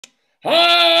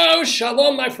Oh,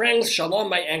 shalom, my friends, shalom,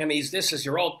 my enemies. This is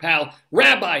your old pal,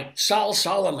 Rabbi Sol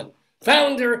Solomon,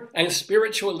 founder and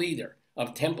spiritual leader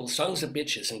of Temple Sons of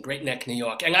Bitches in Great Neck, New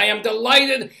York. And I am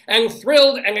delighted and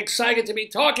thrilled and excited to be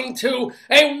talking to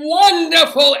a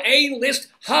wonderful A-list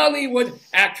Hollywood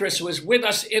actress who is with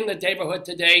us in the neighborhood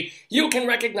today. You can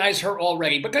recognize her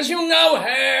already because you know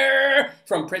her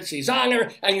from Pritzi's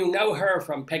Honor, and you know her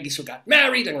from Peggy Sue Got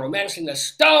Married and Romancing the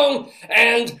Stone,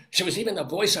 and she was even the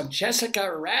voice of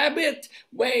Jessica Rabbit.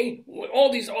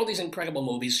 All these incredible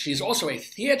movies. She's also a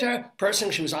theater person.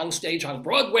 She was on stage on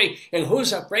Broadway in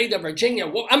Who's Afraid of Virginia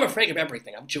Woolf. I'm afraid of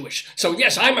everything. I'm Jewish. So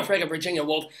yes, I'm afraid of Virginia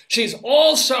Woolf. She's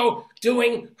also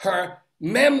doing her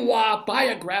memoir,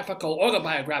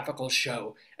 autobiographical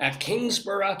show at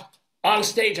Kingsborough, on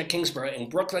stage at Kingsborough in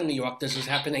Brooklyn, New York. This is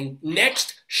happening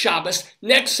next Shabbos,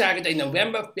 next Saturday,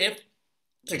 November 5th.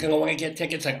 You're going to want to get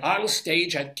tickets at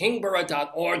onstage at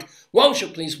kingborough.org. Won't you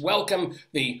please welcome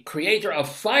the creator of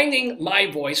Finding My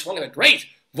Voice, one of the great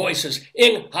voices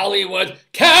in Hollywood,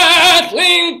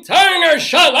 Kathleen Turner.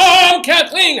 Shalom,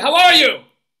 Kathleen. How are you?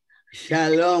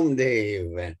 Shalom,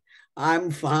 Dave. I'm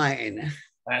fine.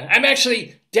 I'm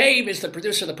actually, Dave is the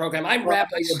producer of the program. I'm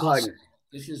Rabbi Sol.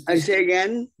 I say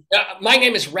again? My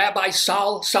name is Rabbi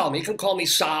Sol Solomon. You can call me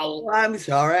Sol. Oh, I'm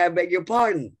sorry. I beg your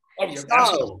pardon. Oh, you're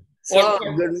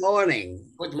Sol. Good morning.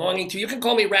 Good morning to you. You can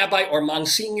call me Rabbi or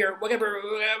Monsignor,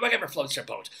 whatever floats your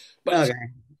boat. But okay.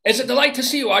 It's a delight to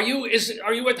see you. Are you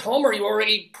at home, or are you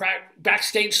already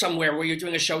backstage somewhere where you're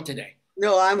doing a show today?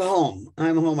 No, I'm home.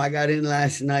 I got in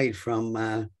last night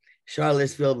from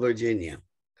Charlottesville, Virginia.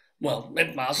 Well,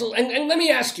 Mazel. And let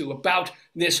me ask you about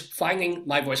this Finding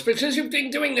My Voice, because you've been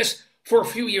doing this for a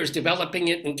few years, developing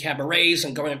it in cabarets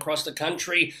and going across the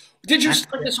country. Did you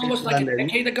start this almost like a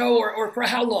decade ago, or for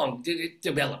how long did it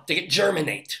develop? Did it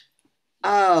germinate?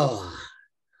 Oh,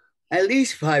 at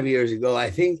least 5 years ago.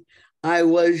 I think I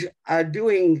was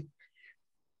doing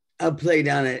a play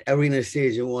down at Arena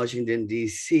Stage in Washington,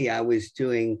 D.C. I was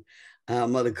doing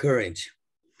Mother Courage,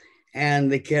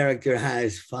 and the character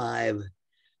has 5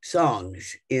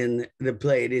 songs in the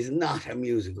play. It is not a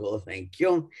musical, thank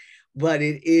you, but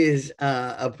it is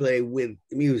a play with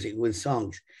music, with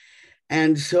songs.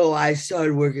 And so I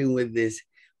started working with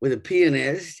a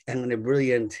pianist and a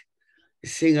brilliant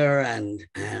singer and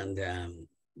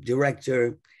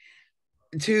director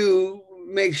to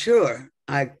make sure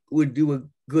I would do a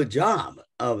good job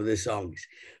of the songs,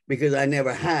 because I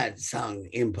never had sung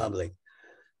in public.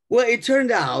 Well, it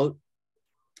turned out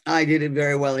I did it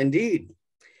very well indeed.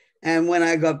 And when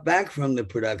I got back from the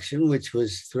production, which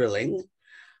was thrilling,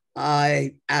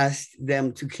 I asked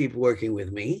them to keep working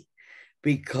with me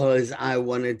because I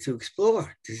wanted to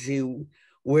explore, to see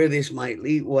where this might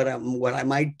lead, what I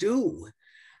might do.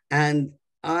 And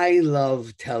I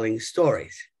love telling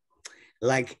stories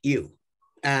like you.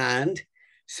 And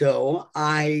so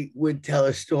I would tell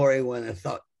a story when a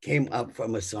thought came up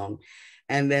from a song.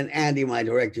 And then Andy, my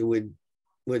director, would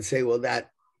say, well,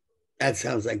 that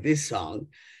sounds like this song.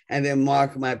 And then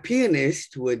Mark, my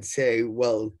pianist, would say,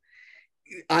 well,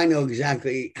 I know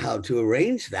exactly how to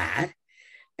arrange that.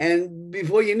 And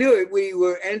before you knew it, we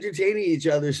were entertaining each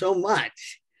other so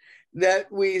much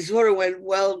that we sort of went,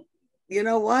 well, you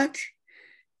know what?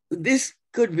 This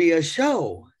could be a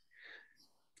show.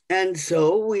 And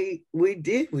so we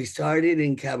did. We started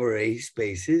in cabaret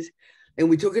spaces, and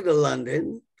we took it to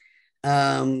London,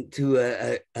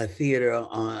 to a theater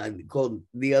called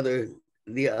the other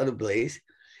place.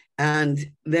 And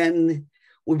then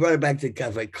we brought it back to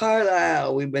Cafe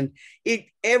Carlisle.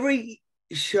 Every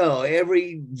show,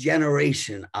 every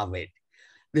generation of it,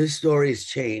 the stories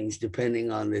change depending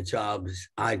on the jobs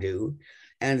I do.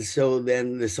 And so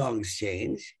then the songs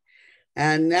change.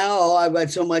 And now I've got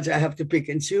so much I have to pick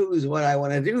and choose what I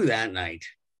want to do that night.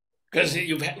 Because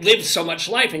you've lived so much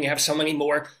life and you have so many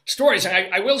more stories.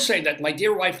 And I will say that my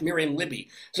dear wife, Miriam Libby,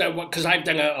 because I've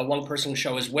done a one-person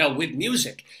show as well with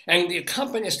music, and the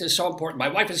accompanist is so important. My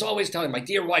wife is always telling, my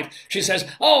dear wife, she says,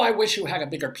 oh, I wish you had a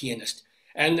bigger pianist.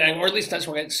 Or at least that's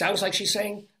what it sounds like she's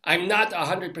saying. I'm not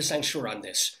 100% sure on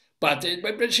this, but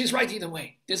she's right either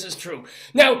way. This is true.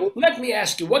 Now, let me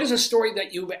ask you, what is a story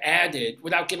that you've added,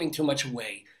 without giving too much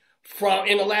away,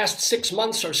 in the last 6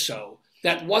 months or so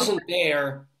that wasn't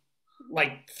there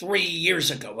like 3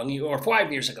 years ago or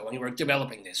 5 years ago when you were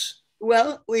developing this?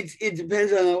 Well, it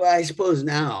depends on, I suppose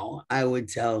now I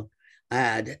would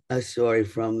add a story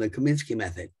from the Kaminsky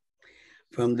Method,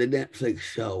 from the Netflix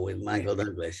show with Michael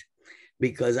Douglas,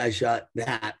 because I shot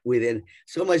that within,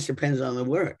 so much depends on the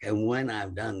work and when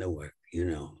I've done the work, you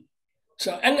know.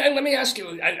 So, and let me ask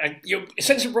you,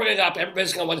 since you brought it up,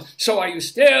 everybody's going to, so are you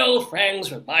still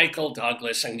friends with Michael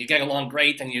Douglas and you get along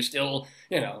great and you still,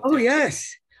 Oh,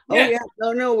 yes. Oh, yeah. yeah.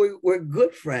 No, no, we're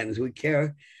good friends. We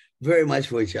care very much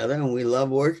for each other and we love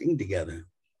working together.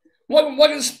 What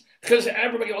is, because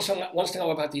everybody also wants to know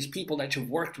about these people that you've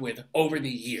worked with over the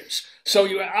years. So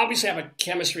you obviously have a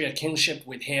chemistry, a kinship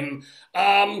with him.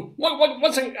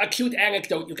 What's a cute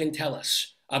anecdote you can tell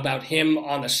us about him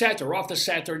on the set or off the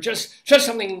set, or just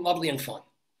something lovely and fun?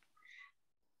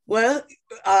 Well,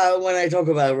 when I talk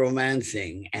about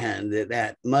romancing and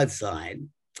that mudslide,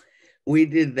 we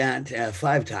did that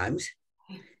 5 times.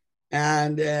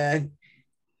 And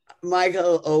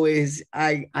Michael always,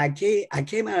 I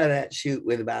came out of that shoot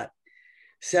with about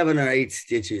 7 or 8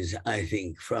 stitches, I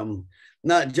think, from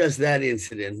not just that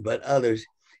incident, but others.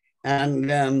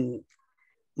 And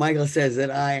Michael says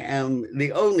that I am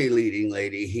the only leading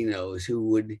lady he knows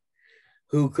who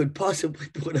could possibly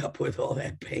put up with all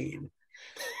that pain.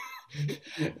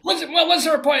 Was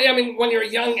there a point? I mean, when you're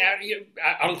young,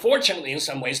 unfortunately, in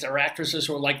some ways, there are actresses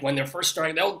who are like when they're first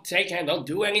starting, they'll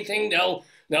do anything, they'll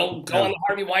go on the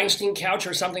Harvey Weinstein couch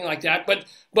or something like that.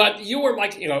 But you were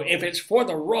like, if it's for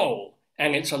the role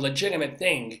and it's a legitimate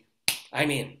thing,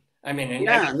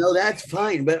 Yeah, no, that's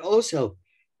fine. But also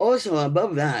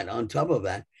above that, on top of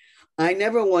that, I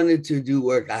never wanted to do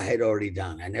work I had already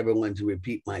done. I never wanted to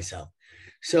repeat myself.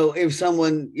 So if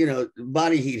someone,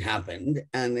 body heat happened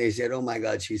and they said, "Oh my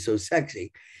God, she's so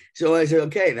sexy," so I said,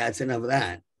 "Okay, that's enough of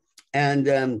that." And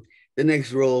the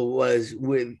next role was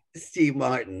with Steve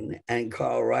Martin and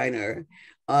Carl Reiner,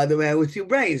 The Man with Two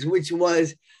Brains, which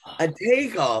was a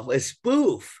takeoff, a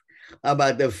spoof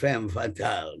about the femme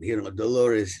fatale,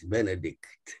 Dolores Benedict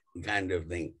kind of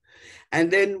thing. And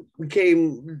then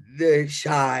came the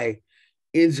shy,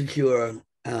 insecure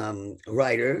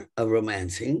writer of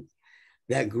romancing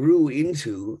that grew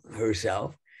into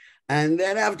herself. And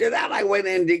then after that, I went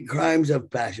and did Crimes of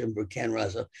Passion for Ken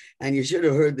Russell. And you should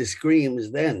have heard the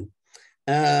screams then.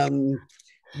 Wait,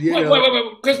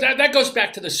 because that goes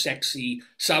back to the sexy.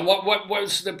 So what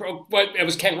was it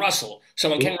was Ken Russell. So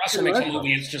when Ken Russell makes a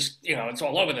movie, it's just, it's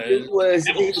all over the.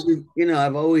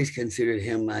 I've always considered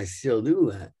him, I still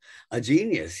do, a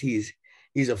genius. He's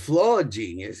a flawed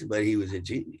genius, but he was a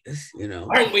genius,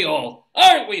 Aren't we all?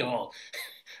 Aren't we all?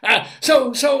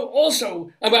 So also,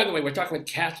 by the way, we're talking with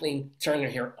Kathleen Turner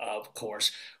here, of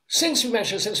course. Since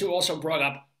you also brought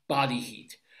up body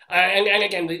heat, and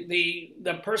again,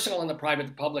 the personal and the private,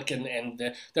 the public, and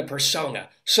the persona.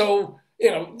 So,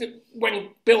 when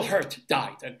Bill Hurt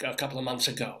died a couple of months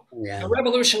ago, yeah. the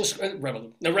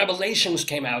revelations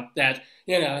came out that,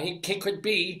 he could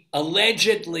be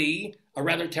allegedly a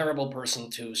rather terrible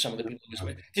person to some of the people he was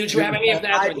with. Did you have any of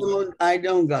that? I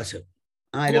don't gossip.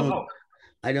 I don't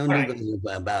Right. gossip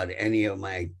about any of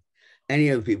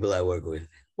the people I work with.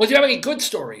 Well, do you have any good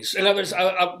stories? In others,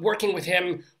 working with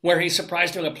him where he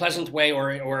surprised you in a pleasant way,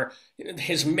 or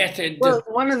his method? Well,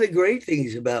 one of the great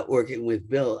things about working with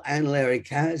Bill and Larry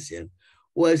Kasdan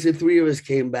was the three of us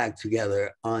came back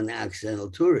together on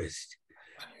Accidental Tourist.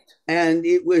 And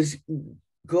it was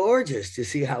gorgeous to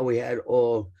see how we had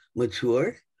all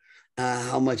matured,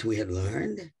 how much we had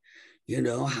learned,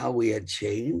 how we had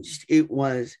changed. It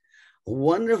was a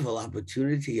wonderful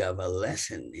opportunity of a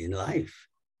lesson in life.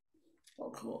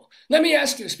 Oh, cool. Let me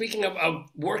ask you, speaking of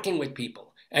working with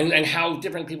people and how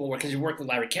different people work, because you work with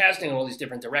Larry Kasdan and all these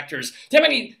different directors, do you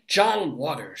have any John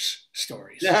Waters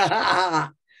stories?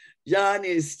 John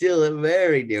is still a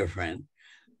very dear friend.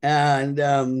 And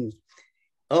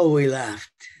we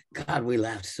laughed. God, we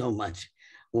laughed so much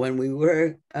when we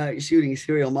were shooting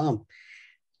Serial Mom.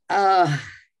 I'll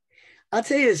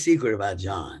tell you a secret about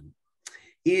John,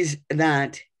 is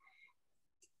that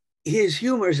his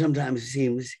humor sometimes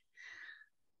seems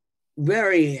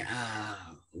very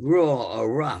raw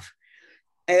or rough.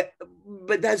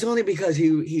 But that's only because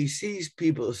he sees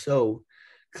people so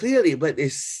clearly. But the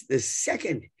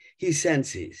second he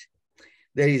senses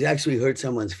that he's actually hurt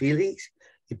someone's feelings,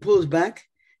 he pulls back,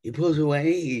 he pulls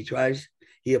away,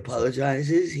 he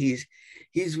apologizes.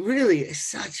 He's really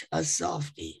such a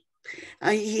softie.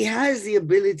 And he has the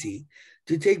ability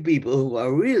to take people who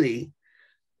are really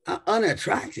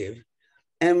unattractive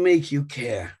and make you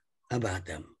care about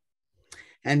them.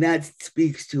 And that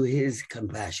speaks to his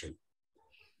compassion.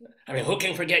 I mean, who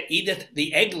can forget Edith,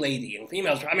 the egg lady in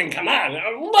Females? I mean, come on, I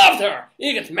loved her.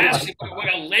 Edith Massey,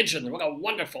 what a legend, what a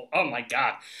wonderful, oh my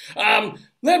God.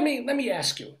 Let me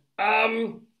ask you,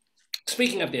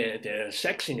 speaking of the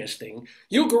sexiness thing,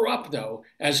 you grew up, though,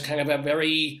 as kind of a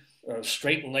very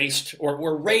straight-laced, or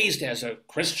were raised as a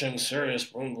Christian, serious,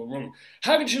 boom, boom, boom.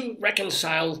 How did you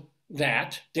reconcile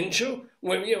that, didn't you?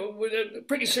 Were you with a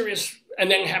pretty serious, and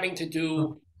then having to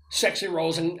do sexy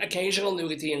roles and occasional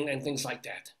nudity and things like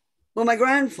that. Well, my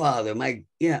grandfather, my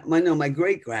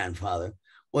great grandfather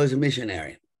was a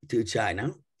missionary to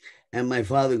China, and my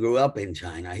father grew up in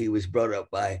China. He was brought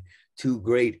up by two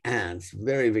great aunts,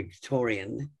 very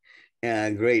Victorian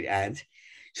great aunts.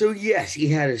 So yes, he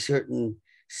had a certain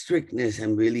strictness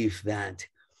and belief that.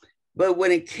 But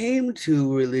when it came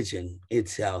to religion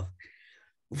itself,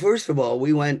 first of all,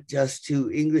 we went just to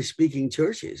English speaking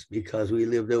churches because we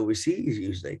lived overseas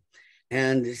usually.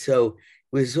 And so it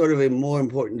was sort of more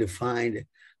important to find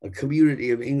a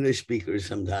community of English speakers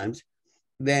sometimes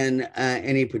than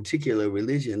any particular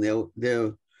religion.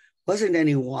 There wasn't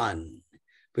any one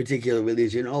particular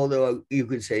religion, although you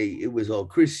could say it was all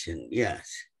Christian,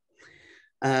 yes.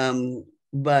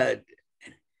 But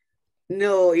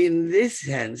no, in this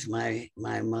sense, my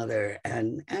mother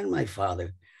and my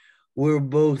father were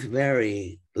both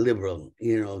very liberal,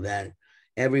 that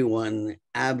everyone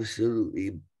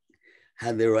absolutely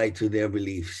had the right to their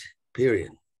beliefs,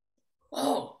 period.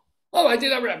 Oh, I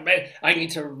did. I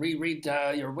need to reread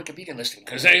your Wikipedia listing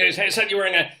because I said you were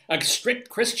in a strict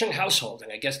Christian household,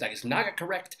 and I guess that is not a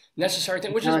correct, necessary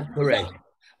thing. Which not is correct.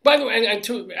 By the way,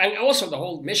 and also the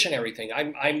whole missionary thing.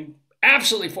 I'm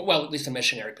absolutely for, well, at least a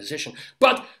missionary position.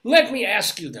 But let me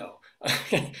ask you though.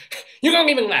 You don't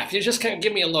even laugh. You just kind of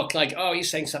give me a look like, oh, he's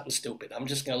saying something stupid. I'm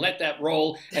just going to let that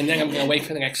roll, and then I'm going to wait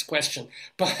for the next question.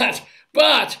 But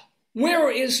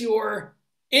where is your,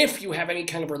 if you have any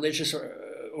kind of religious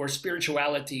or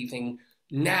spirituality thing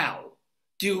now?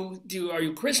 Are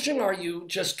you Christian? Or are you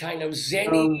just kind of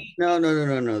Zen-y?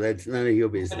 No. That's none of your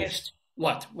business.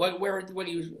 What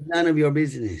do you? None of your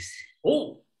business.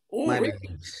 Oh, My really?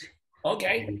 business.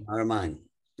 Okay. Or mine.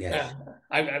 Yes.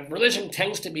 Religion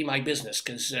tends to be my business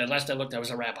because last I looked, I was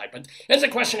a rabbi. But it's a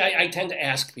question I tend to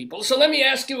ask people. So let me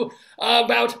ask you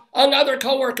about another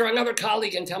coworker, another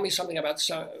colleague, and tell me something about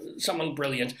someone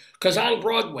brilliant. Because on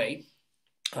Broadway,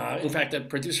 in fact, the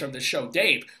producer of the show,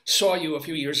 Dave, saw you a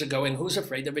few years ago in Who's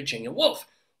Afraid of Virginia Woolf,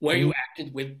 where you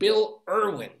acted with Bill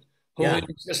Irwin, who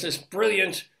is just this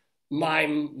brilliant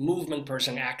mime movement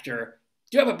person, actor.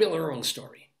 Do you have a Bill Irwin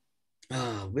story?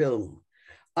 Bill.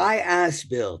 I asked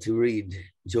Bill to read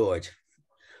George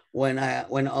when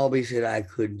Albie said I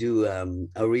could do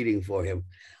a reading for him.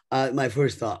 My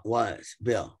first thought was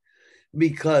Bill,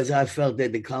 because I felt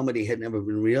that the comedy had never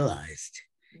been realized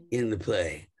in the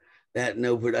play, that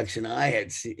no production I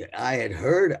had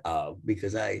heard of,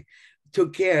 because I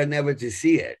took care never to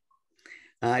see it.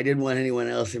 I didn't want anyone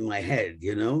else in my head,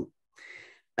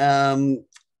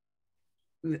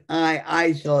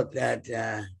 I thought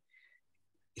that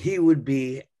he would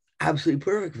be absolutely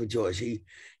perfect for George.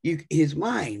 His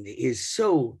mind is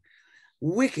so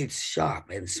wicked sharp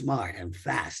and smart and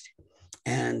fast,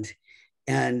 and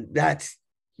that's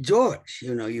George.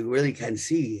 You really can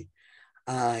see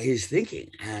his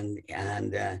thinking,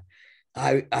 and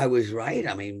I was right.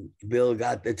 I mean, Bill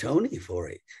got the Tony for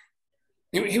it.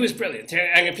 He was brilliant,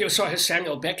 and if you saw his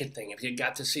Samuel Beckett thing, if you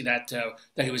got to see that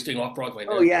that he was doing off Broadway.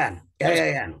 Oh yeah.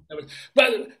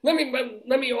 But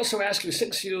let me also ask you,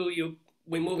 since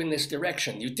we move in this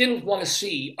direction, you didn't want to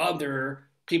see other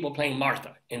people playing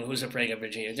Martha in Who's Afraid of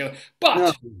Virginia,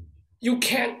 but you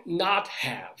can't not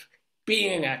have,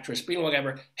 being an actress, being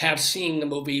whatever, have seen the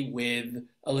movie with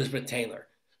Elizabeth Taylor.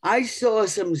 I saw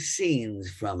some scenes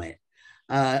from it.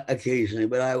 Occasionally,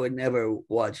 but I would never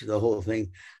watch the whole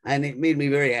thing. And it made me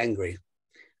very angry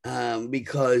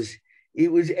because it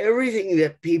was everything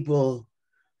that people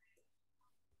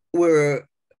were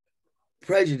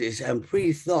prejudiced and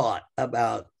pre-thought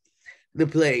about the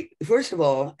play. First of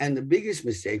all, and the biggest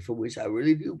mistake for which I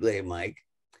really do blame Mike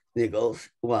Nichols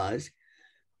was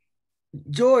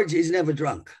George is never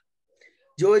drunk.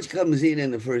 George comes in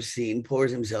the first scene,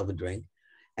 pours himself a drink,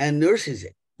 and nurses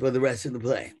it for the rest of the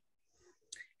play.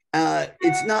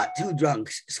 It's not two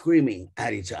drunks screaming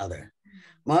at each other.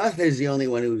 Martha is the only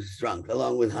one who's drunk,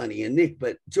 along with Honey and Nick,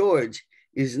 but George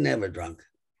is never drunk.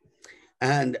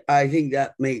 And I think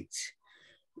that makes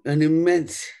an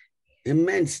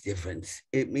immense difference.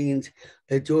 It means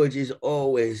that George is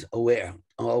always aware,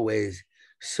 always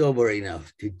sober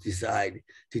enough to decide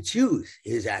to choose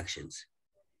his actions.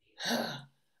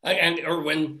 And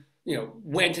Irwin,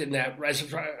 went in that,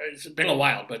 it's been a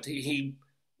while, but he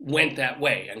went that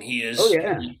way, and he is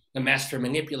the master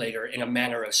manipulator in a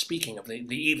manner of speaking of the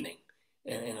evening,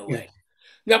 in a way.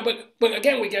 Now, but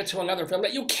again, we get to another film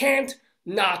that you can't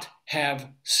not have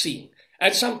seen.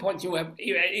 At some point, you have,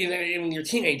 either in your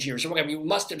teenage years or whatever, you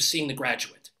must have seen The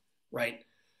Graduate, right?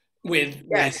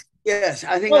 Yes,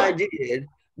 I think I did,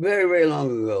 very, very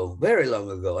long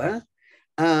ago, huh?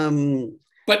 Um,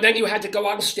 But then you had to go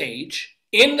on stage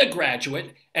in The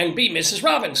Graduate and be Mrs.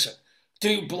 Robinson. Do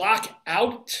you block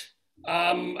out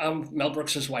Mel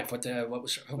Brooks's wife? What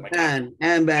was her? Oh my God.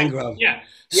 Anne Bancroft. Yeah.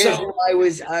 Yes, So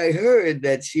I heard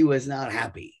that she was not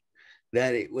happy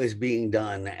that it was being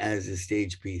done as a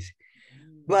stage piece.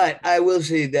 But I will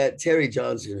say that Terry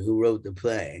Johnson, who wrote the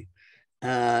play,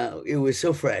 it was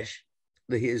so fresh,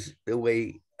 the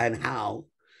way and how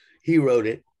he wrote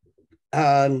it.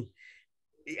 Um,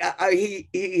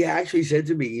 he actually said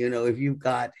to me, you know, if you've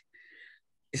got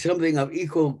something of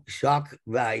equal shock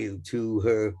value to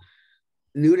her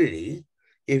nudity,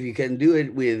 if you can do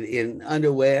it with in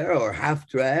underwear or half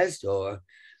dressed or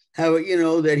how, you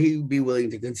know, that he would be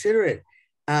willing to consider it.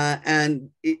 And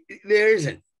there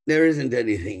isn't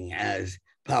anything as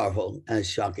powerful, as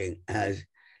shocking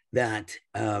that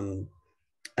um,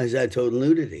 as that total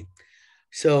nudity.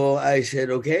 So I said,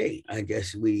 okay, I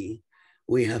guess we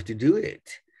have to do it.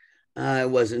 I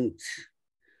wasn't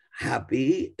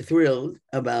happy, thrilled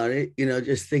about it, you know,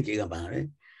 just thinking about it.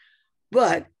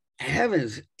 But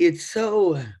heavens, it's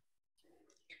part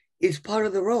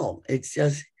of the role. It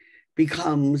just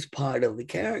becomes part of the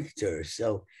character.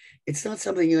 So it's not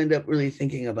something you end up really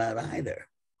thinking about either.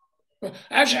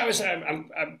 actually,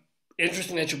 I'm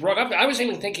interesting that you brought up. I was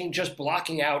even thinking just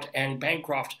blocking out Anne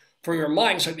Bancroft from your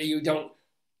mind so that you don't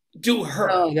do her.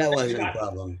 No, that That you're wasn't a not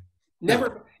problem. No,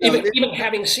 never no, even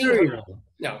having seen her. material,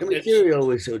 No, the it's. material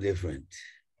was so different.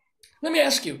 Let me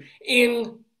ask you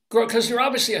in because you're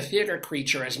obviously a theater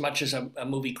creature as much as a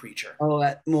movie creature. Oh,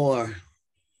 more.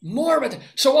 More about that.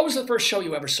 So, what was the first show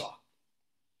you ever saw?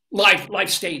 Live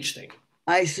stage thing.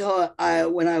 I saw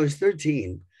when I was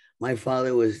 13, my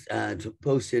father was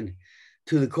posted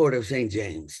to the court of St.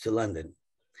 James to London.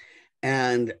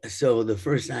 And so the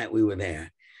first night we were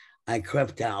there, I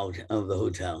crept out of the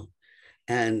hotel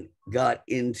and got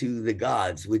into the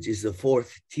Gods, which is the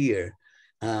fourth tier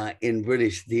in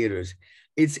British theaters.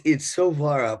 It's so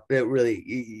far up that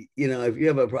really, you know, if you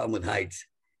have a problem with heights,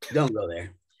 don't go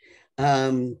there.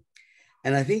 Um,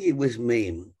 and I think it was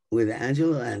Mame with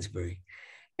Angela Lansbury.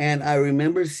 And I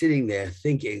remember sitting there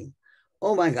thinking,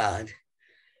 oh my God,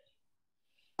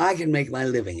 I can make my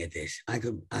living at this. I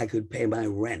could pay my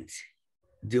rent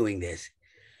doing this.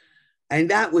 And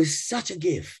that was such a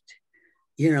gift,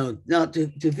 you know, not to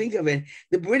think of it.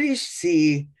 The British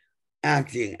see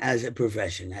acting as a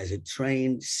profession, as a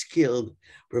trained, skilled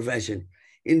profession.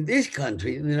 In this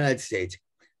country, in the United States,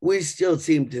 we still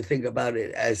seem to think about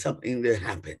it as something that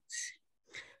happens.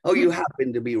 Oh, you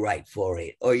happen to be right for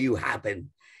it, or you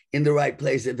happen in the right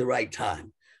place at the right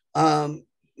time.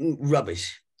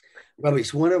 Rubbish,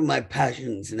 rubbish. One of my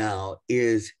passions now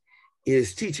is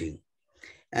teaching,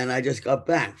 and I just got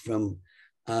back from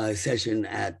a session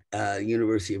at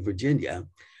University of Virginia,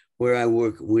 where I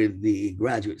work with the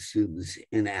graduate students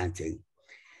in acting,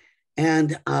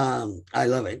 and I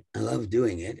love it. I love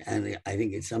doing it, and I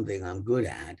think it's something I'm good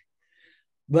at.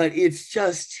 But it's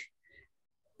just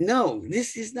no.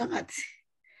 This is not.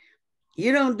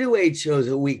 You don't do 8 shows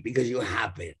a week because you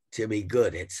happen to be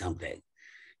good at something.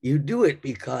 You do it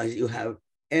because you have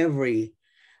every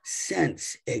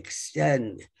sense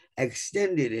extended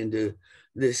into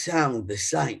the sound, the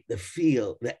sight, the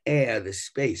feel, the air, the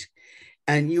space.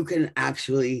 And you can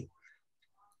actually,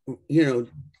 you know,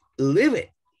 live it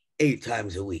 8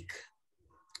 times a week.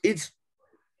 It's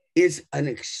an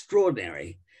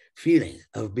extraordinary feeling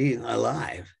of being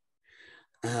alive.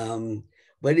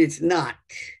 But it's not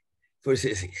for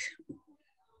sissies.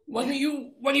 When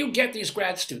you get these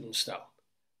grad students though,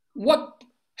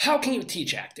 how can you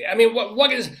teach acting? I mean,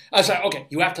 what is? I was like, okay,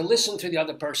 you have to listen to the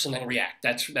other person and react.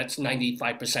 That's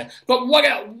 95%. But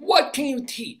what can you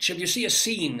teach? If you see a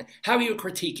scene, how do you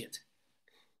critique it?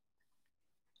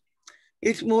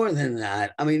 It's more than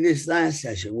that. I mean, this last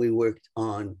session we worked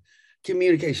on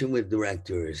communication with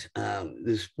directors,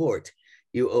 the support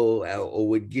you owe or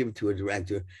would give to a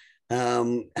director,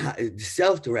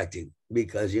 self-directing,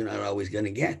 because you're not always going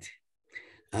to get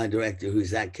a director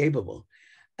who's that capable.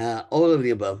 All of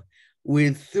the above,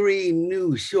 with 3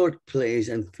 new short plays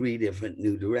and 3 different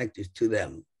new directors to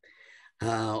them.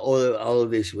 All of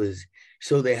this was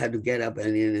so they had to get up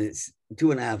and in its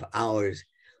 2.5 hours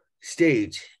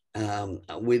stage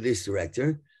with this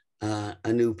director,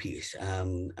 a new piece,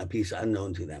 a piece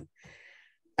unknown to them.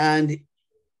 And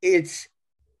it's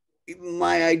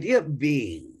my idea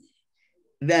being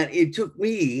that it took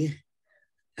me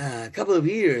a couple of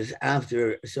years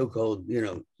after so-called, you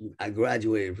know, I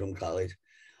graduated from college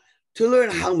to learn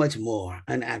how much more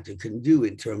an actor can do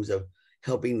in terms of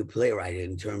helping the playwright,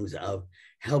 in terms of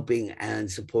helping and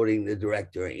supporting the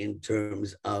director, in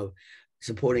terms of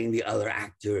supporting the other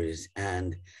actors,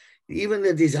 and even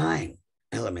the design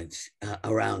elements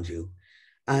around you.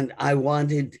 And I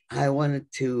wanted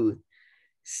to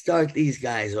start these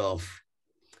guys off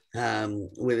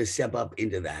with a step up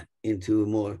into that, into a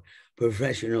more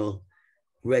professional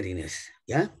readiness.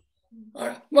 Yeah. All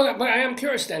right. Well, but I am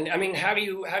curious then. I mean, how do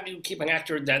you keep an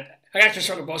actor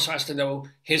sort of also has to know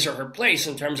his or her place,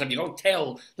 in terms of, you don't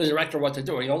tell the director what to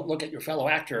do, or you don't look at your fellow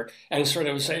actor and sort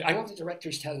of say, I know the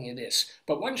director's telling you this,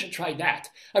 but why don't you try that?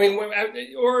 I mean,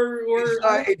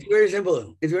 it's very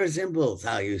simple. It's very simple. It's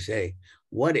how you say,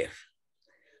 what if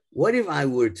I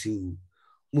were to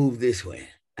move this way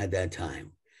at that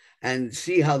time, and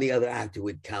see how the other actor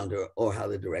would counter, or how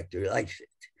the director likes it.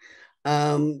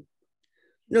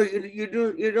 No,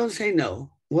 you don't say no.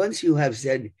 Once you have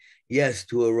said yes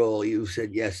to a role, you've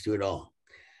said yes to it all.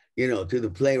 You know, to the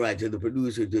playwright, to the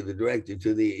producer, to the director,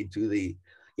 to the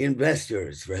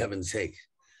investors, for heaven's sake.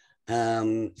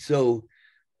 So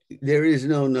there is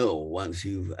no once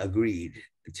you've agreed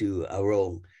to a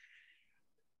role.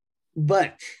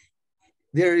 But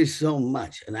there is so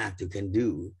much an actor can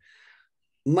do,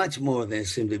 much more than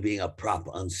simply being a prop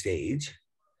on stage,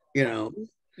 you know.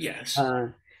 Yes.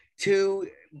 To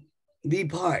be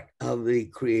part of the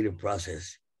creative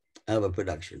process of a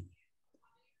production.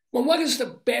 Well, what is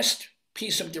the best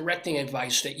piece of directing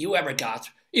advice that you ever got,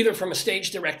 either from a stage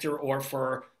director or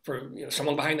for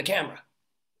someone behind the camera?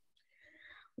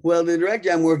 Well, the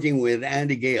director I'm working with,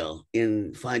 Andy Gale,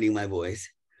 in Finding My Voice,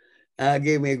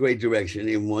 gave me a great direction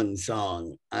in one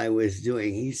song I was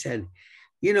doing. He said,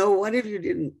 you know, what if you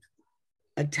didn't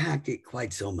attack it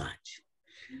quite so much?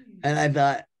 And I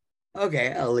thought,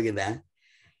 okay, I'll look at that.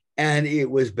 And it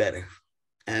was better.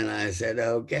 And I said,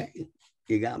 okay,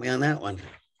 you got me on that one.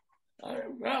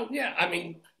 Well, yeah, I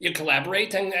mean, you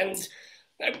collaborate. And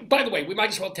by the way, we might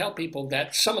as well tell people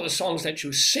that some of the songs that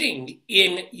you sing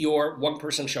in your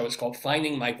one-person show is called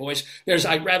Finding My Voice. There's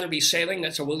I'd Rather Be Sailing.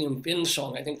 That's a William Finn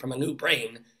song, I think, from A New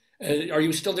Brain. Are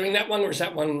you still doing that one, or is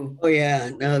that one? Oh, yeah.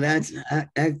 No,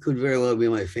 that could very well be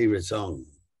my favorite song.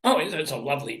 Oh, it's a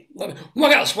lovely. What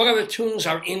else? What other tunes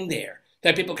are in there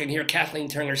that people can hear Kathleen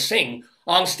Turner sing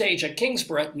on stage at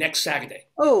Kingsborough next Saturday?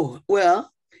 Oh,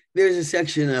 well, there's a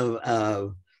section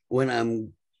of when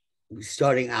I'm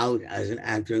starting out as an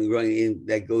actor and growing in,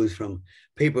 that goes from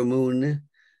Paper Moon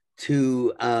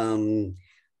to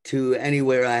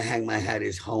Anywhere I Hang My Hat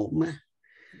Is Home,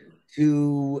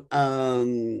 to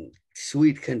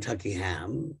Sweet Kentucky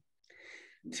Ham,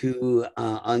 to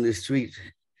On the Street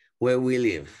Where We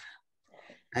Live.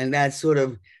 And that's sort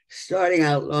of starting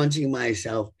out, launching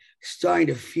myself, starting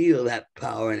to feel that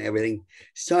power and everything,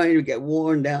 starting to get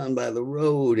worn down by the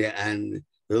road and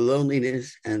the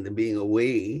loneliness and the being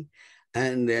away,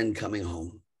 and then coming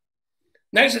home.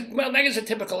 That is a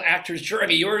typical actor's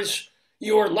journey.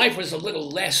 Your life was a little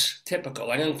less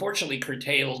typical, and unfortunately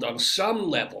curtailed on some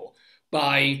level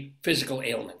by physical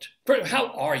ailment. How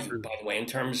are you, by the way, in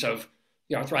terms of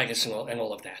arthritis and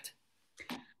all of that?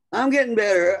 I'm getting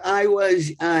better. I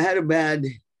had a bad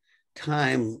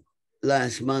time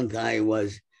last month.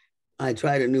 I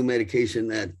tried a new medication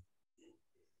that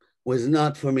was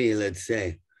not for me, let's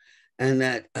say, and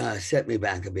that set me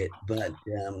back a bit. But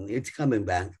it's coming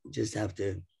back. Just have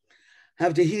to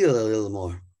heal a little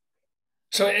more.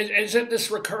 So is it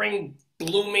this recurring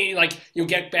gloomy, like you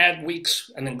get bad weeks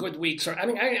and then good weeks? Or I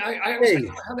mean, I always think,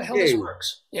 how the hell this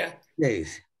works? Yeah,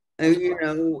 days. And,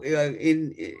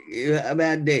 a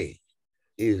bad day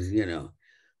is,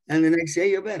 and the next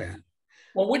day you're better.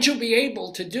 Well, would you be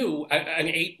able to do an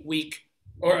 8-week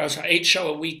or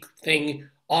 8-show-a-week thing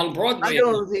on Broadway? I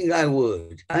don't think I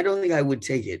would. I don't think I would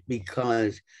take it,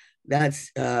 because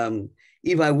that's,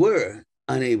 if I were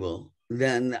unable,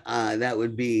 then that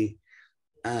would be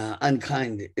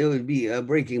unkind. It would be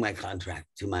breaking my contract,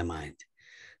 to my mind.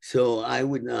 So I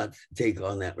would not take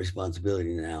on that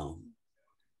responsibility now.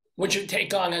 Would you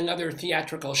take on another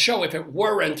theatrical show if it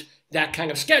weren't that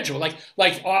kind of schedule?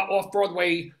 Like off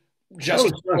Broadway, just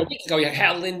a week ago, you had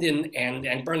Hal Linden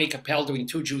and Bernie Capel doing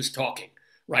Two Jews Talking,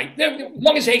 right?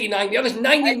 One is 89, the other's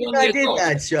 91 years old. I did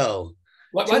that show.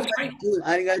 What? I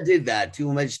think I did that.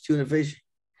 Too much tuna fish.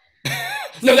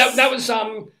 No, that was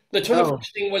the tuna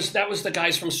fish thing was the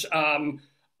guys from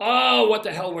what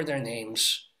the hell were their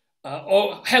names?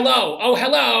 Hello.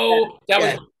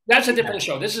 That's a different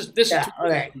show. This is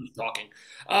okay. Talking.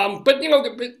 But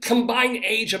the combined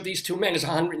age of these two men is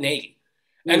 180.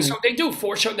 And so they do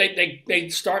 4 shows. They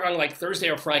start on like Thursday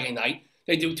or Friday night.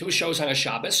 They do 2 shows on a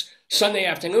Shabbos, Sunday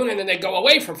afternoon, and then they go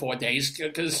away for 4 days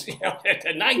because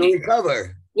at 90.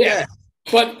 Recover. Yeah.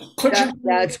 But could you?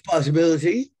 That's a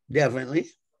possibility, definitely.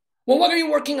 Well, what are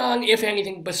you working on, if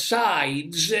anything,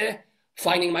 besides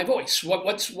finding my voice?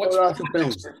 What's Lots of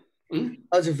films. Hmm?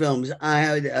 Lots of films. I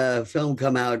had a film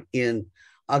come out in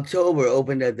October,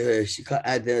 opened at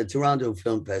the Toronto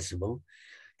Film Festival,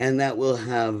 and that will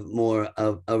have more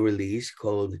of a release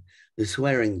called The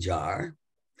Swearing Jar.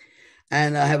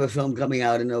 And I have a film coming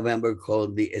out in November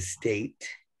called The Estate.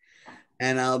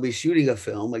 And I'll be shooting a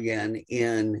film again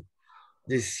in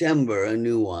December, a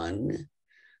new one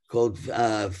called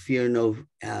Have No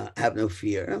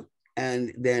Fear.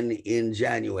 And then in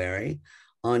January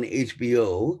on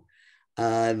HBO,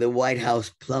 the White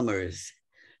House Plumbers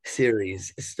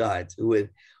series starts with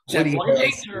Is that Woody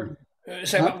Watergate, Harrelson. or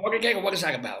is that about Watergate, or what is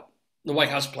that about? The White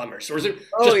House Plumbers, or is it?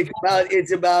 Oh,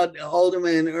 it's about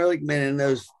Alderman and Ehrlichman and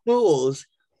those fools.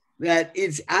 That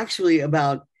it's actually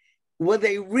about what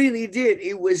they really did.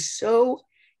 It was so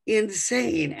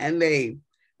insane, and they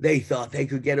thought they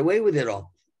could get away with it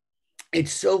all.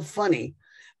 It's so funny,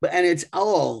 and it's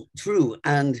all true.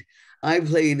 And I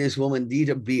played this woman,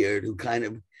 Dita Beard, who kind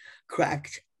of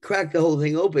cracked the whole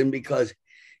thing open because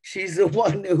she's the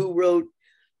one who wrote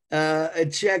a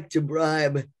check to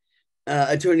bribe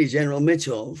Attorney General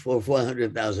Mitchell for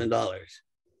 $400,000.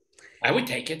 I would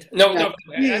take it. No.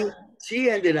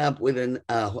 She ended up with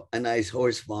a nice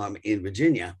horse farm in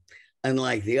Virginia,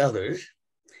 unlike the others,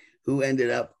 who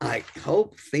ended up, I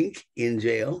think, in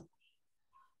jail.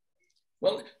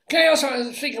 Well, can I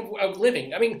also think of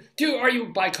living? I mean, are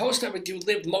you bi-coastal? Do you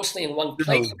live mostly in one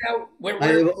place now?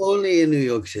 I live only in New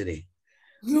York City.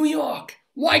 New York.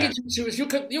 Why did you choose? You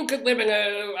could live in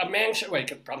a mansion. Well, you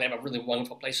could probably have a really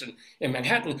wonderful place in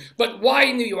Manhattan. But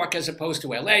why New York as opposed to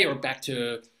LA or back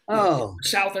to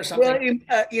South or something?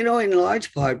 Well, in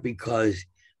large part because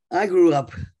I grew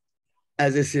up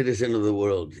as a citizen of the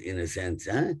world, in a sense.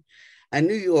 And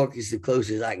New York is the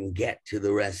closest I can get to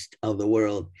the rest of the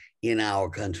world in our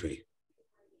country.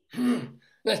 And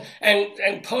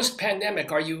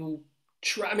post-pandemic, are you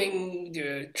do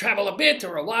you travel a bit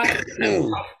or a lot?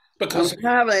 Because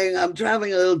I'm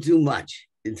traveling a little too much,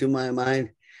 into my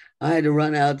mind. I had to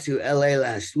run out to LA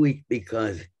last week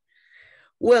to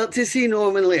see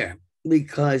Norman Lear,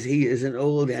 because he is an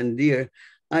old and dear.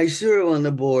 I serve on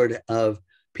the board of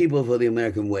People for the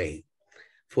American Way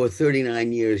for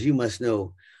 39 years. You must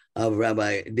know of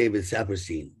Rabbi David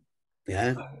Saperstein.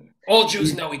 Yeah. All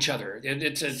Jews know each other.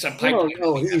 It's a pipeline.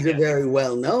 No, he's a very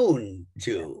well-known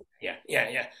Jew. Yeah.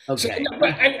 Okay. So,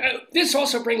 but this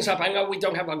also brings up, I know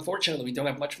unfortunately, we don't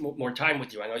have much more time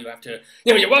with you. I know you have to,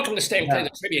 you're welcome to stay and play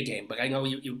the trivia game, but I know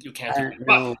you can't do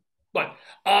that. But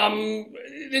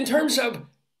in terms of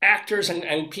actors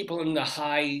and people in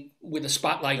with the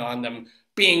spotlight on them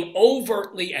being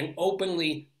overtly and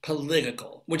openly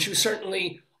political, which you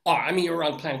certainly are. I mean, you're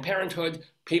on Planned Parenthood,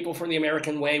 People for the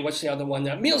American Way. What's the other one?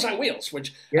 Meals on Wheels,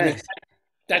 which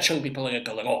that shouldn't be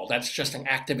political at all. That's just an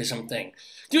activism thing.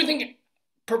 Do you think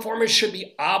performers should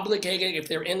be obligated, if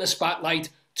they're in the spotlight,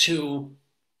 to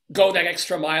go that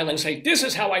extra mile and say, this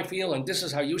is how I feel and this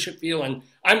is how you should feel and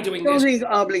I'm doing this? I don't think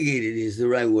obligated is the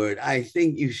right word. I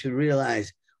think you should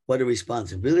realize what a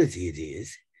responsibility it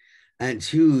is and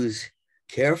choose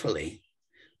carefully,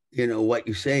 what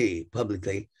you say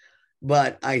publicly.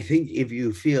 But I think if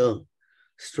you feel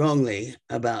strongly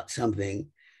about something,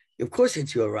 of course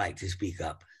it's your right to speak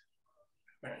up.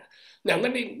 Now,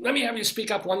 let me have you speak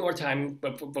up one more time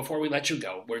before we let you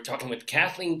go. We're talking with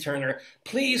Kathleen Turner.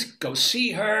 Please go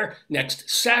see her next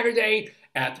Saturday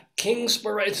at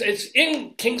Kingsborough. It's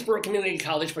in Kingsborough Community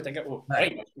College, but they got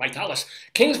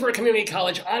Kingsborough Community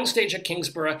College, on stage at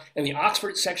Kingsborough in the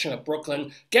Oxford section of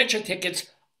Brooklyn. Get your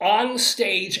tickets on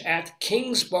stage at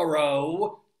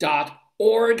kingsborough.org,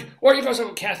 or you go to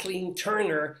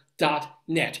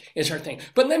KathleenTurner.net is her thing.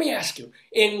 But let me ask you,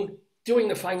 in doing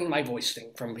the Finding My Voice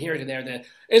thing from here to there,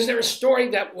 is there a story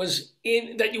that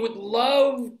you would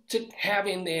love to have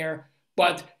in there,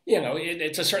 but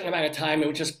it's a certain amount of time,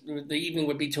 the evening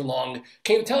would be too long?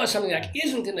 Can you tell us something that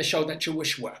isn't in the show that you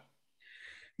wish were?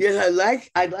 Yes,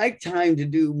 I'd like time to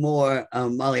do more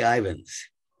Molly Ivins,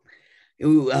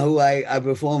 who I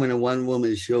perform in a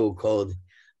one-woman show called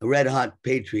Red Hot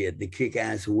Patriot, the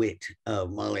kick-ass wit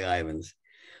of Molly Ivins,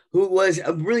 who was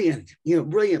a brilliant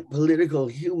political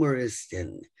humorist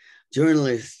and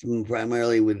journalist,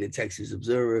 primarily with the Texas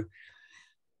Observer.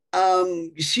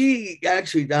 She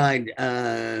actually died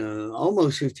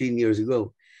almost 15 years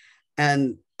ago.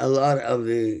 And a lot of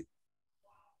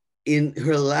in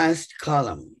her last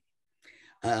column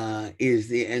is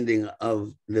the ending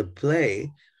of the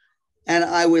play. And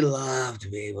I would love to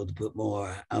be able to put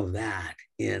more of that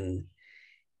in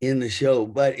in the show,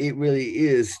 but it really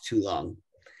is too long.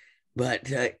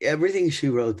 But everything she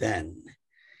wrote then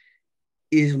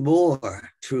is more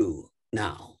true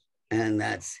now. And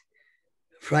that's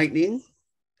frightening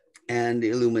and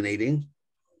illuminating.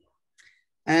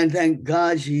 And thank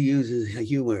God she uses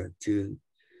humor to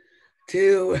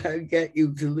get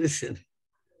you to listen.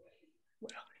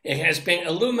 It has been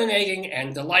illuminating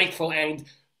and delightful and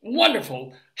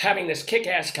wonderful having this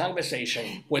kick-ass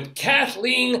conversation with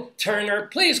Kathleen Turner.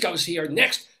 Please go see her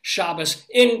next Shabbos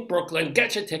in Brooklyn.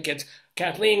 Get your tickets.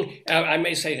 Kathleen, I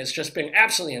may say it's just been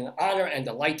absolutely an honor and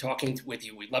delight talking with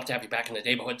you. We'd love to have you back in the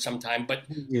neighborhood sometime, but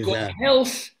good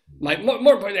health, more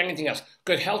important than anything else,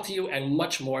 good health to you and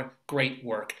much more great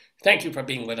work. Thank you for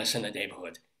being with us in the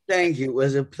neighborhood. Thank you. It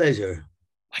was a pleasure.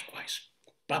 Likewise.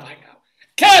 Bye-bye now.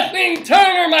 Kathleen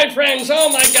Turner, my friends. Oh,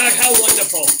 my God, how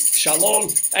wonderful. Shalom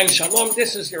and shalom.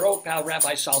 This is your old pal,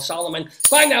 Rabbi Sol Solomon.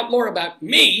 Find out more about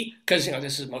me, because,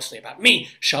 this is mostly about me.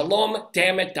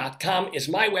 ShalomDammit.com is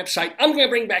my website. I'm going to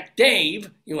bring back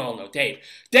Dave. You all know Dave.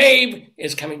 Dave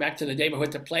is coming back to the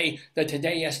neighborhood to play the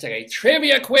Today Yesterday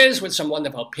trivia quiz with some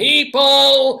wonderful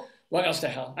people. What else the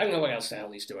hell? I don't know what else the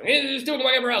hell he's doing. He's doing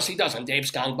whatever else he does, and Dave's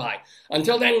gone by.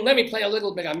 Until then, let me play a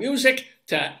little bit of music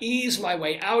to ease my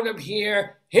way out of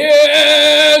here.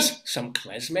 Here's some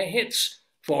klezmer hits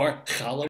for Chalav.